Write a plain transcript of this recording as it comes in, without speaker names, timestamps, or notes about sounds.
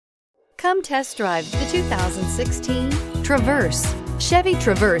Come test drive the 2016 Traverse. Chevy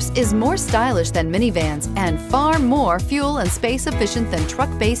Traverse is more stylish than minivans and far more fuel and space efficient than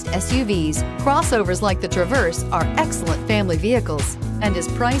truck-based SUVs. Crossovers like the Traverse are excellent family vehicles and is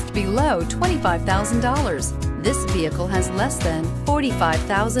priced below $25,000. This vehicle has less than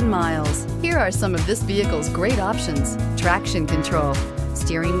 45,000 miles. Here are some of this vehicle's great options: traction control,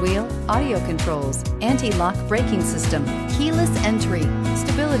 steering wheel audio controls, anti-lock braking system, keyless entry,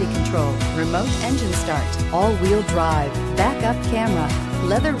 stability control, remote engine start, all-wheel drive, backup camera,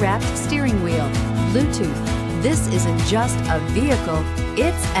 leather-wrapped steering wheel, Bluetooth. This isn't just a vehicle,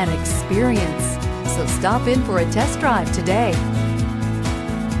 it's an experience. So stop in for a test drive today.